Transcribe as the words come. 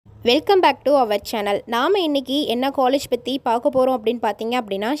Welcome back to our channel. நாம் இன்றைக்கி என்ன காலேஜ் பற்றி பார்க்க போகிறோம் அப்படின்னு பார்த்தீங்க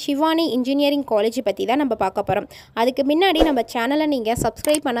அப்படின்னா ஷிவானி இன்ஜினியரிங் காலேஜ் பற்றி தான் நம்ம பார்க்க போகிறோம். அதுக்கு முன்னாடி நம்ம சேனலை நீங்கள்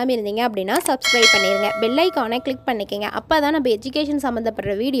சப்ஸ்கிரைப் பண்ணாமல் இருந்தீங்க அப்படின்னா சப்ஸ்கிரைப் பண்ணிடுங்க, பெல் ஐக்கானை கிளிக் பண்ணிக்கோங்க. அப்போ தான் நம்ம எஜுகேஷன்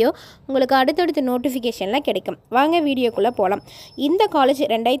சம்மந்தப்படுற வீடியோ உங்களுக்கு அடுத்தடுத்த நோட்டிஃபிகேஷனில் கிடைக்கும். வாங்க வீடியோக்குள்ளே போகலாம். இந்த காலேஜ்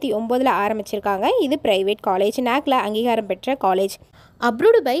 2009 ஆரம்பிச்சிருக்காங்க. இது ப்ரைவேட் காலேஜ், நாக்ல அங்கீகாரம் பெற்ற college.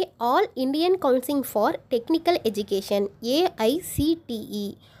 Approved by all Indian council for technical education AICTE.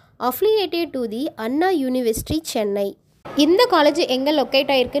 affiliated to the Anna university Chennai. இந்த காலேஜ் எங்கே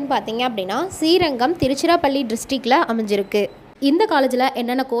லொக்கேட் ஆகிருக்குன்னு பார்த்தீங்க அப்படின்னா ஸ்ரீரங்கம், திருச்சிராப்பள்ளி டிஸ்ட்ரிக்டில் அமைஞ்சிருக்கு. இந்த காலேஜில்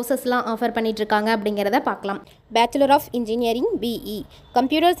என்னென்ன கோர்சஸ்லாம் ஆஃபர் பண்ணிகிட்ருக்காங்க அப்படிங்கிறத பார்க்கலாம். Bachelor of engineering BE,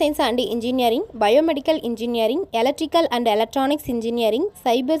 computer science and engineering, biomedical engineering, electrical and electronics engineering,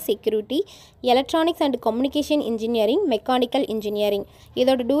 cyber security, electronics and communication engineering, mechanical engineering.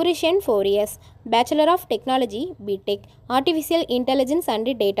 இதோட duration 4 years. Bachelor of technology BTech, artificial intelligence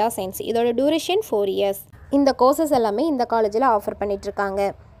and data science. இதோட duration 4 years. இந்த courses எல்லாமே இந்த காலேஜில் offer பண்ணிகிட்ருக்காங்க.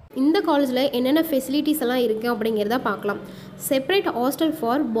 இந்த காலேஜில் என்னென்ன ஃபெசிலிட்டிஸ் எல்லாம் இருக்குது அப்படிங்கிறத பார்க்கலாம். Separate hostel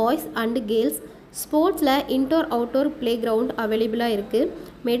for boys and girls, ஸ்போர்ட்ஸில் இன்டோர் அவுட்டோர் ப்ளே கிரவுண்ட் அவைலபிளாக இருக்குது.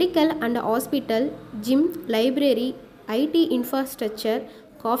 Medical and hospital, gym, library, IT infrastructure,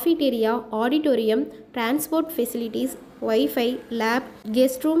 காஃபிடேரியா, auditorium, transport facilities, wifi, lab,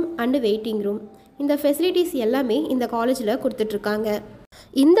 guest room and waiting room. இந்த ஃபெசிலிட்டிஸ் எல்லாமே இந்த காலேஜில் கொடுத்துட்ருக்காங்க.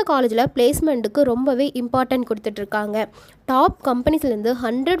 இந்த காலேஜில் பிளேஸ்மெண்ட்டுக்கு ரொம்பவே இம்பார்ட்டன்ட் கொடுத்துட்ருக்காங்க. டாப் கம்பெனிஸ்லேருந்து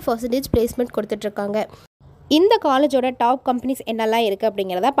 100% பிளேஸ்மெண்ட் கொடுத்துட்ருக்காங்க. இந்த காலேஜோட டாப் கம்பெனிஸ் என்னெல்லாம் இருக்குது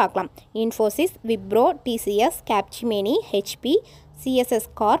அப்படிங்கிறத பார்க்கலாம். Infosys, Wipro, TCS, Capgemini, HP, CSS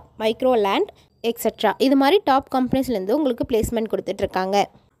corp, மைக்ரோலேண்ட் etcetera. இது மாதிரி டாப் கம்பெனிஸ்லேருந்து உங்களுக்கு பிளேஸ்மெண்ட் கொடுத்துட்ருக்காங்க.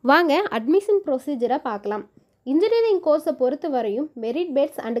 வாங்க அட்மிஷன் ப்ரொசீஜரை பார்க்கலாம். இன்ஜினியரிங் கோர்ஸை பொறுத்த வரையும் merit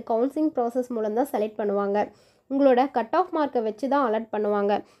paste and counselling process மூலம் தான் செலக்ட் பண்ணுவாங்க. உங்களோட கட் ஆஃப் மார்க்கை வச்சு தான் அலாட்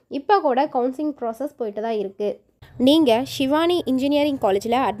பண்ணுவாங்க. இப்போ கூட கவுன்சிலிங் ப்ராசஸ் போயிட்டு தான் இருக்குது. நீங்கள் ஷிவானி இன்ஜினியரிங்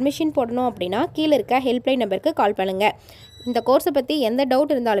காலேஜில் அட்மிஷன் போடணும் அப்படின்னா கீழே இருக்க ஹெல்ப்லைன் நம்பருக்கு கால் பண்ணுங்கள். இந்த கோர்ஸை பற்றி எந்த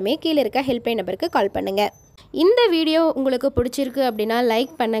டவுட் இருந்தாலுமே கீழே இருக்க ஹெல்ப்லைன் நம்பருக்கு கால் பண்ணுங்கள். இந்த வீடியோ உங்களுக்கு பிடிச்சிருக்கு அப்படின்னா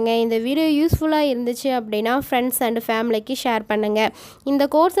லைக் பண்ணுங்கள். இந்த வீடியோ யூஸ்ஃபுல்லாக இருந்துச்சு அப்படின்னா ஃப்ரெண்ட்ஸ் அண்ட் ஃபேமிலிக்கு ஷேர் பண்ணுங்கள். இந்த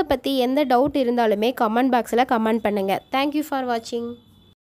கோர்ஸை பற்றி எந்த டவுட் இருந்தாலுமே கமெண்ட் பாக்ஸில் கமெண்ட் பண்ணுங்கள். தேங்க்யூ ஃபார் வாட்சிங்.